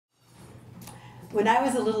When I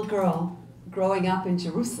was a little girl, growing up in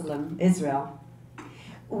Jerusalem, Israel,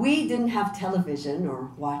 we didn't have television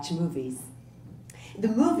or watch movies. The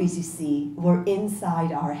movies, you see, were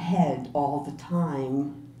inside our head all the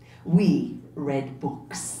time. We read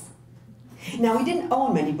books. Now, we didn't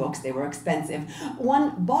own many books, they were expensive.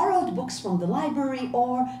 One borrowed books from the library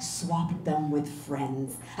or swapped them with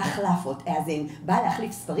friends. Achlafot, as in, bal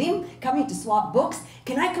achlif sfarim, coming to swap books.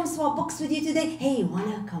 Can I come swap books with you today? Hey,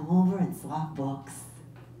 wanna come over and swap books?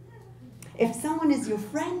 If someone is your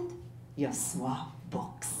friend, you swap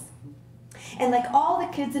books. And like all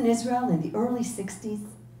the kids in Israel in the early 60s,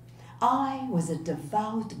 I was a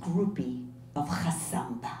devout groupie of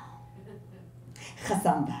Chassamba.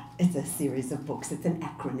 Chassamba is a series of books. It's an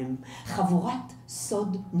acronym. Chavurat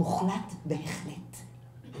Sod Muchlat Behechlet.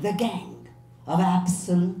 The gang of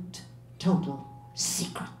absolute, total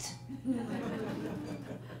secret.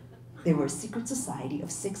 They were a secret society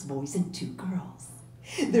of 6 boys and 2 girls.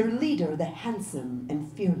 Their leader, the handsome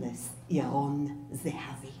and fearless Yaron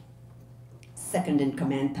Zehavi. Second in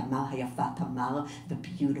command, Tamar Hayafa Tamar, the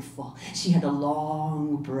beautiful. She had a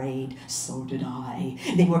long braid, so did I.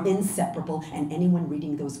 They were inseparable, and anyone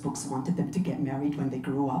reading those books wanted them to get married when they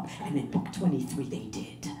grew up, and in book 23 they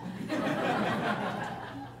did.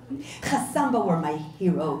 Chassamba were my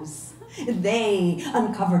heroes. They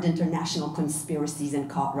uncovered international conspiracies and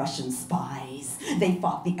caught Russian spies. They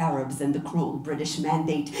fought the Arabs and the cruel British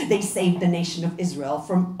mandate. They saved the nation of Israel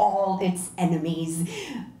from all its enemies.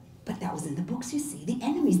 But that was in the books, you see. The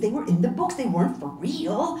enemies, they were in the books. They weren't for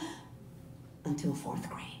real until 4th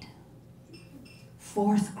grade.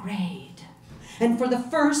 4th grade. And for the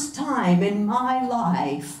first time in my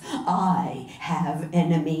life, I have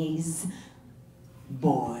enemies.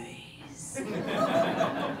 Boys.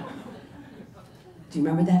 Do you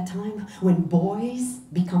remember that time when boys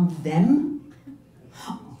become them?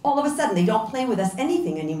 All of a sudden, they don't play with us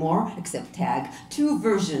anything anymore except tag. 2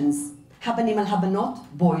 versions. Habanim al habanot,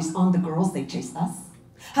 boys on the girls, they chase us.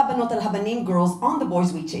 Habanot al habanim, girls on the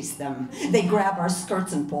boys, we chase them. They grab our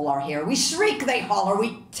skirts and pull our hair. We shriek, they holler,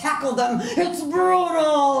 we tackle them. It's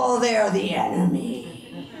brutal, they're the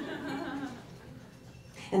enemy.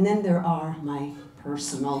 And then there are my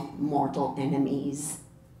personal mortal enemies.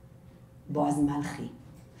 Boaz Malchi,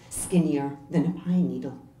 skinnier than a pine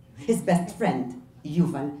needle. His best friend,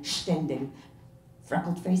 Yuval Stendel,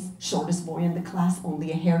 freckled face, shortest boy in the class,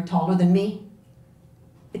 only a hair taller than me.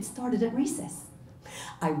 It started at recess.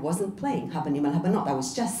 I wasn't playing Habanim al Habanot, I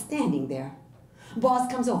was just standing there. Boaz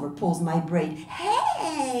comes over, pulls my braid.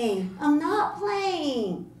 Hey, I'm not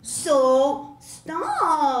playing. So,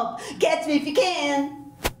 stop. Catch me if you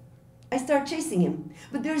can. I start chasing him,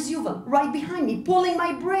 but there's Yuval right behind me, pulling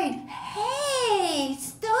my braid. Hey,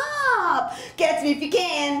 stop. Catch me if you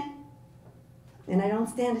can. And I don't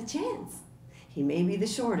stand a chance. He may be the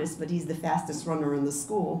shortest, but he's the fastest runner in the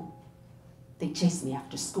school. They chase me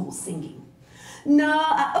after school singing.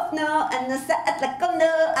 Noa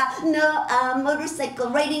motorcycle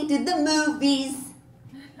riding to the movies.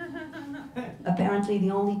 Apparently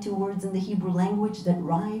the only 2 words in the Hebrew language that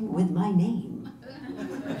rhyme with my name.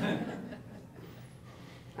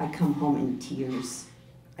 I come home in tears.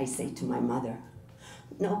 I say to my mother,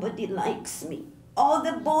 nobody likes me. All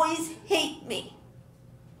the boys hate me.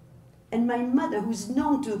 And my mother, who's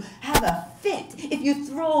known to have a fit if you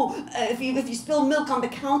spill milk on the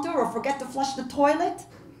counter or forget to flush the toilet,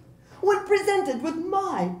 when presented with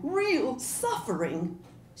my real suffering,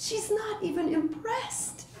 she's not even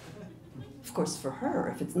impressed. Of course, for her,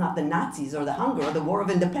 if it's not the Nazis or the hunger or the War of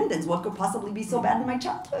Independence, what could possibly be so bad in my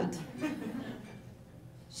childhood?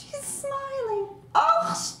 She's smiling.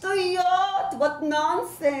 Oh, shtuyot, what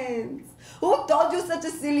nonsense. Who told you such a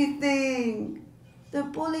silly thing? They're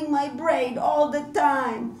pulling my braid all the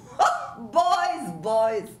time.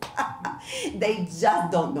 Boys. They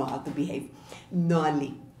just don't know how to behave. No,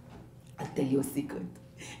 Ali, I'll tell you a secret.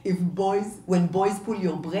 When boys pull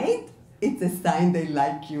your braid, it's a sign they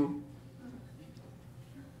like you.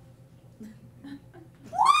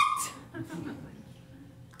 What?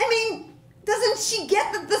 I mean, doesn't she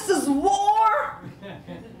get that this is war?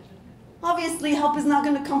 Obviously, help is not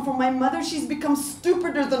going to come from my mother. She's become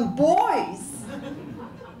stupider than boys.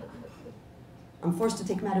 I'm forced to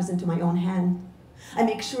take matters into my own hand. I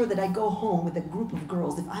make sure that I go home with a group of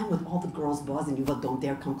girls. If I'm with all the girls, Boaz and Yuval don't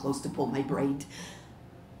dare come close to pull my braid.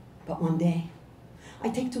 But one day, I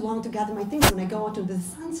take too long to gather my things. When I go out into the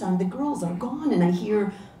sunshine, the girls are gone, and I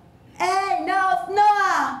hear, hey,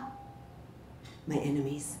 Noah! My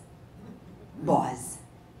enemies, Boaz,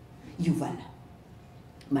 Yuval.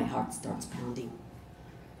 My heart starts pounding.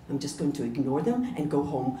 I'm just going to ignore them and go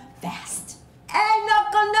home fast. Hey, no,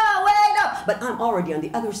 wait up! but I'm already on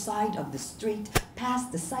the other side of the street,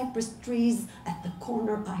 past the cypress trees. At the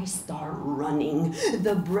corner, I start running,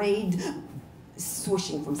 the braid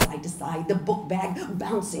swishing from side to side, the book bag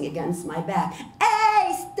bouncing against my back.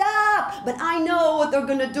 Hey, stop! But I know what they're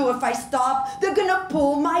gonna do if I stop. They're gonna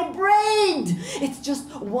pull my braid. It's just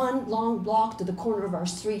one long block to the corner of our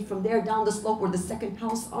street. From there down the slope, we're the second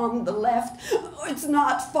house on the left. It's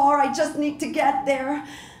not far, I just need to get there.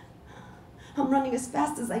 I'm running as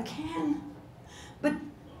fast as I can.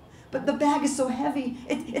 But the bag is so heavy,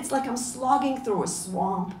 it's like I'm slogging through a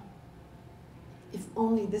swamp. If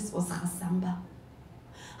only this was Chasamba,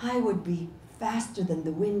 I would be faster than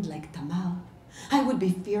the wind like Tamal. I would be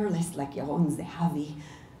fearless like Yaron Zehavi.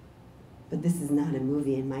 But this is not a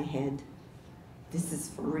movie in my head. This is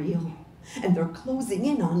for real. And they're closing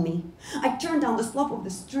in on me. I turn down the slope of the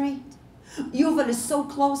street. Yuval is so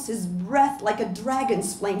close, his breath like a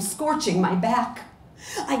dragon's flame scorching my back.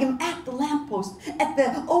 I am at the lamppost, at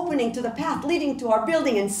the opening to the path leading to our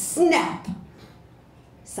building, and snap!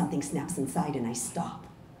 Something snaps inside and I stop.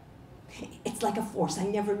 It's like a force I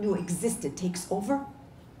never knew existed takes over.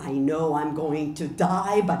 I know I'm going to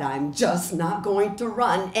die, but I'm just not going to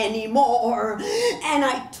run anymore. And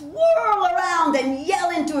I twirl around and yell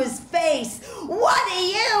into his face, "What do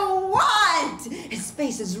you want?" His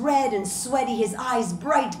face is red and sweaty, his eyes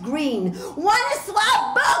bright green. "Wanna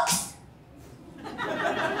swap books?"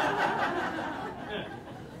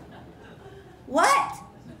 What?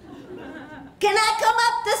 Can I come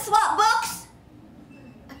up to swap books?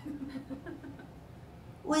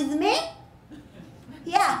 With me?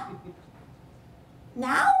 Yeah.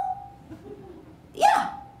 Now?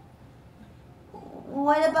 Yeah.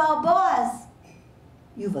 What about Boaz?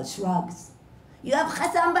 Yuval shrugs. You have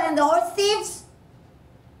Chasamba and the horse thieves?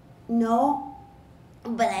 No,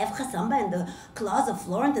 but I have Chasamba and the claws of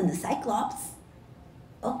Florent and the Cyclops.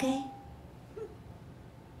 Okay.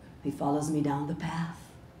 He follows me down the path.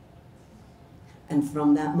 And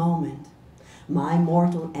from that moment, my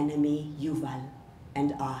mortal enemy, Yuval,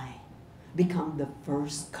 and I become the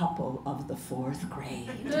first couple of the 4th grade.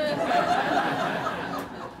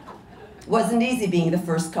 Wasn't easy being the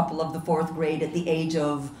first couple of the 4th grade at the age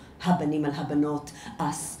of Habanim al Habanot,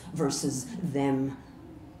 us versus them.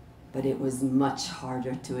 But it was much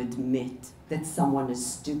harder to admit that someone as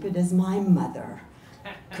stupid as my mother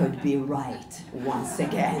could be right once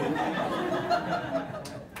again.